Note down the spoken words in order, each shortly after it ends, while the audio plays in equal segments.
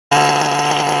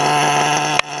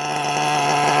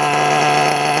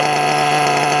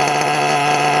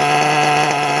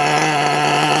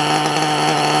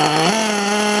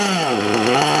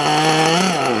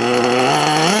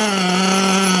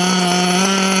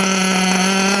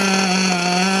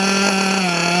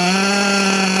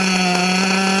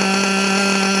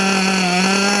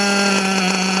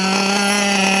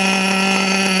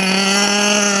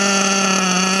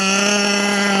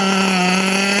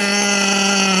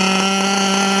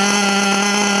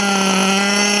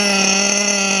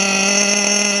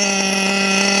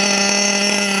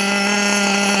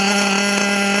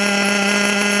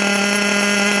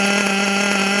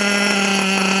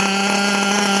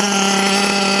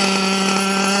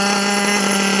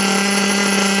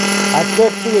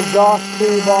took the exhaust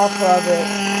tube off of it.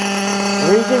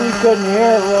 The reason you couldn't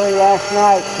hear it really last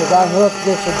night because I hooked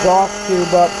this exhaust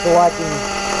tube up so I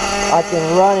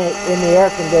can run it in the air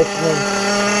conditioning.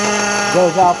 It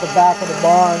goes out the back of the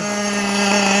barn.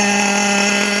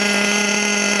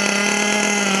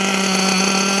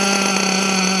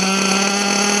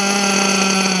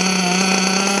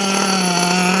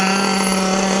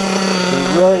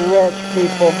 It's really rich,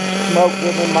 people. Smoke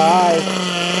getting in my eyes.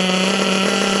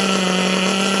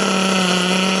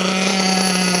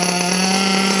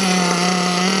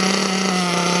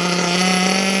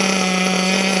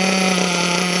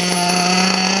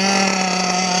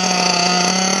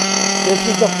 This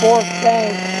is the 4th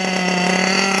tank.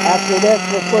 After this,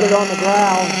 we'll put it on the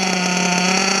ground.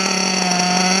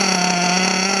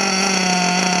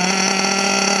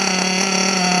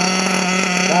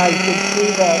 Now you can see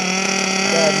the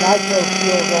nitro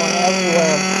fuel going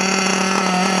everywhere.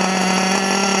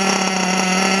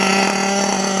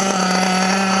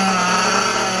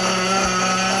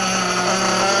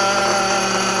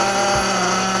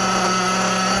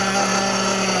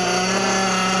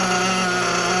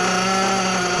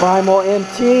 Primal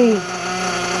MT.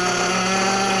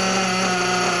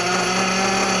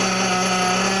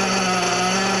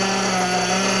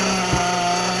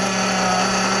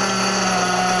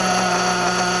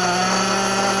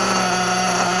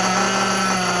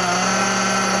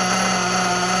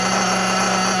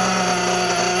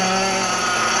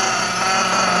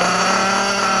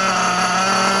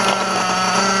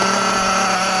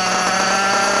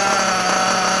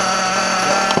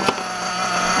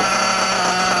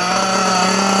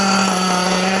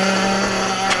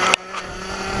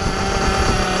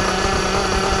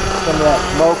 Some of that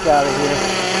smoke out of here.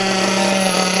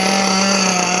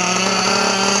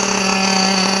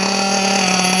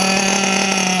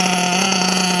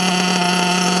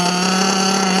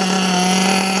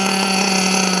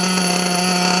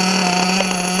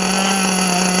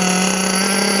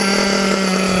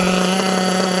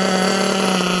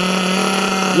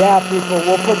 Yeah, people,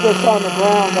 we'll put this on the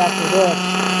ground after this.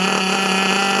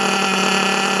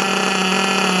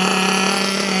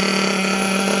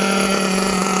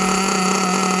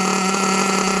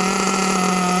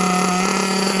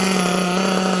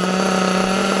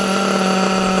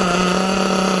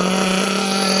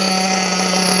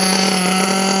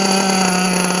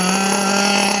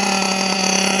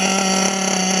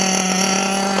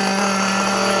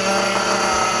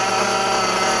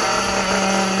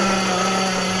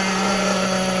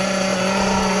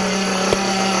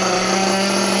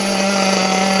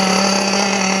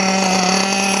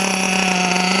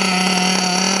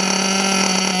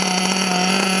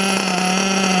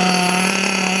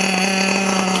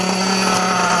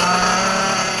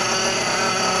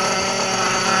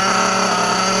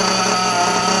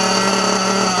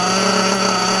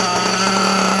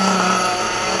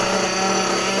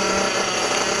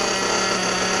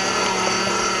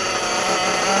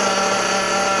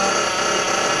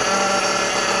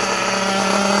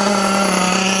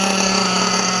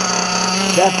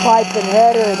 That pipe and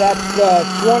header, that's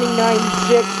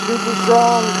 2096 Super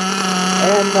Strong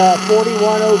and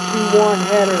 41021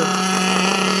 header.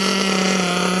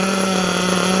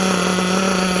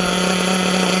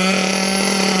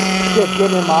 Just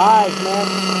getting in my eyes, man.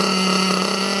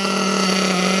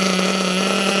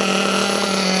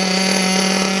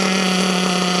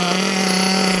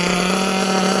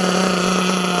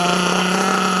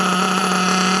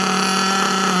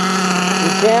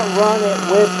 You can't run it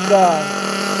with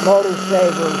motor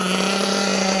savers.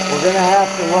 We're going to have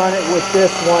to run it with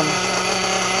this one.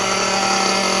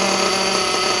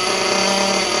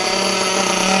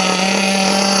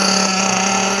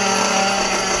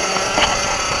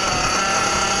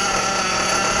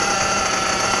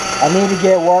 I need to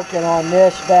get working on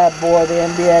this bad boy, the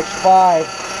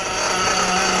MBX5.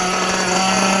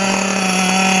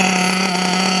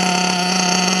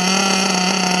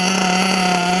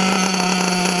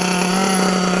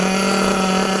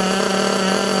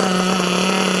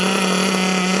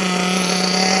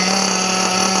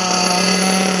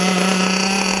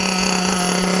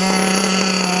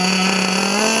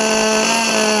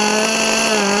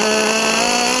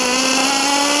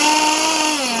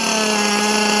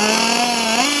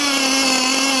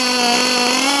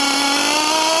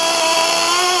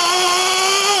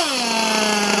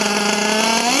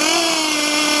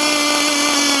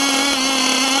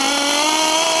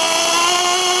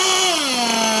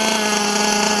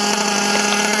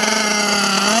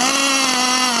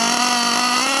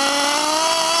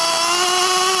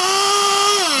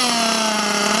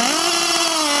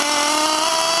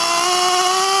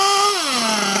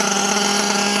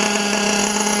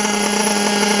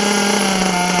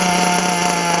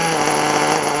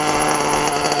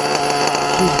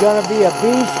 gonna be a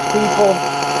beast, people.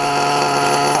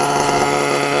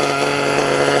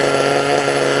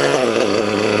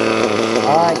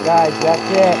 Alright guys,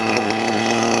 that's it.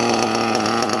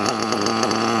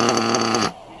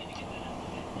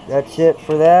 That's it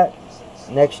for that.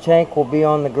 Next tank will be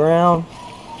on the ground.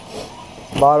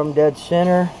 Bottom dead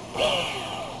center.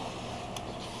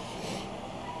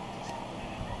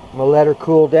 I'm gonna let her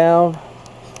cool down.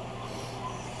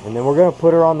 And then we're gonna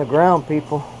put her on the ground,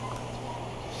 people.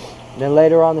 And then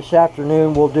later on this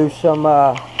afternoon we'll do some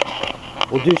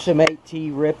AT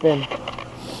ripping.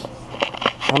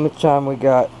 How much time we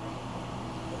got?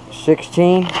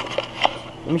 16.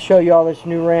 Let me show you all this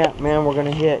new ramp, man, we're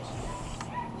gonna hit.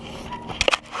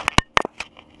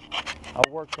 I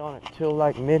worked on it till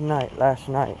like midnight last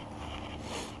night.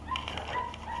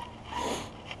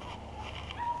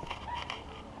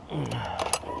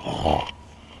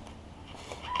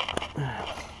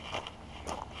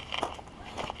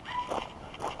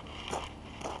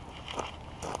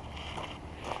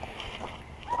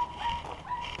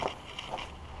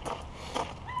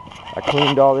 I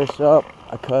cleaned all this up.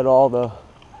 I cut all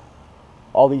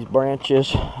these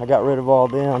branches. I got rid of all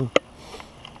them,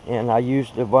 and I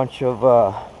used a bunch of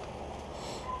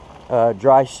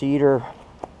dry cedar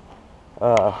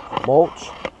mulch,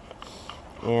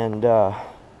 and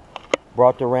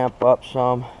brought the ramp up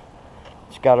some.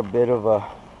 It's got a bit of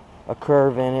a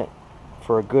curve in it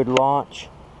for a good launch,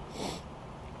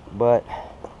 but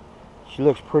she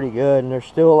looks pretty good. And there's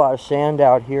still a lot of sand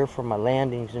out here from my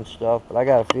landings and stuff, but I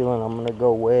got a feeling I'm gonna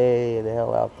go way the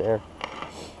hell out there.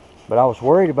 But I was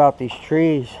worried about these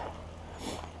trees.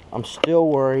 I'm still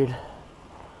worried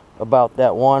about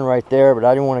that one right there, but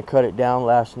I didn't want to cut it down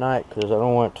last night because I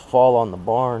don't want it to fall on the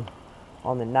barn,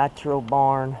 on the nitro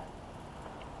barn.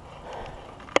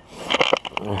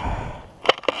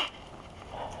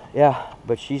 Yeah,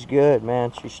 but she's good,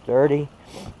 man. She's sturdy.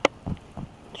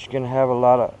 She's gonna have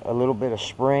a little bit of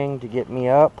spring to get me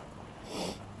up.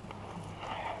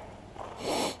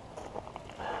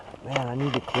 Man, I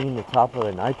need to clean the top of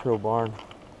the nitro barn.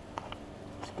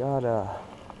 It's got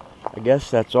I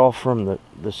guess that's all from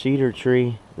the cedar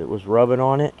tree that was rubbing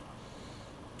on it.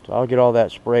 So I'll get all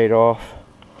that sprayed off.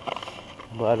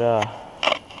 But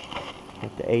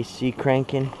get the AC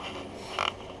cranking.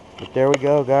 But there we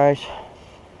go, guys.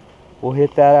 We'll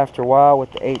hit that after a while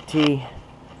with the AT.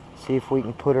 See if we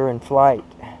can put her in flight.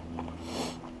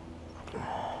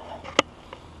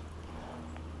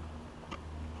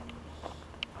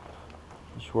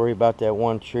 Just worry about that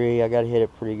one tree. I got to hit it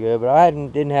pretty good, but I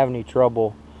didn't have any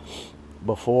trouble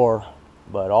before,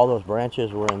 but all those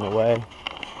branches were in the way.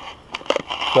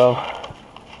 So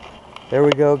there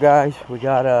we go, guys. We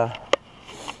got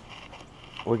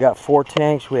 4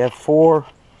 tanks. We have four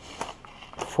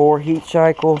heat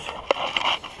cycles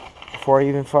before I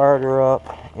even fired her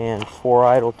up, and 4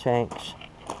 idle tanks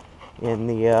in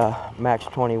the Max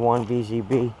 21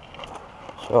 VZB.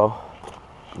 So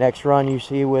next run you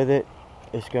see with it,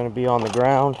 it's going to be on the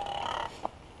ground,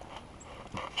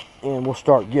 and we'll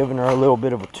start giving her a little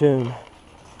bit of a tune.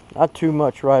 Not too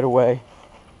much right away,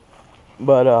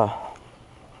 but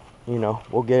you know,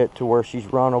 we'll get it to where she's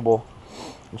runnable,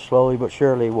 and slowly but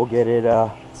surely we'll get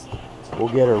her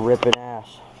ripping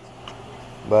ass.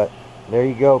 But there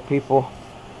you go, people.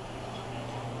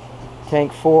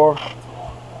 Tank 4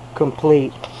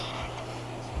 complete.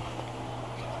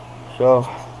 So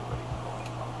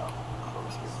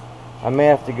I may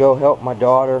have to go help my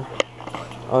daughter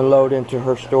unload into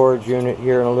her storage unit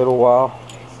here in a little while.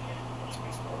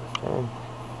 Okay.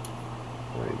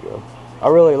 There you go. I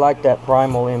really like that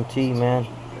Primal MT, man.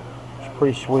 It's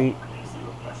pretty sweet.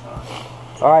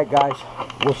 Alright guys,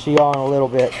 we'll see y'all in a little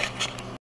bit.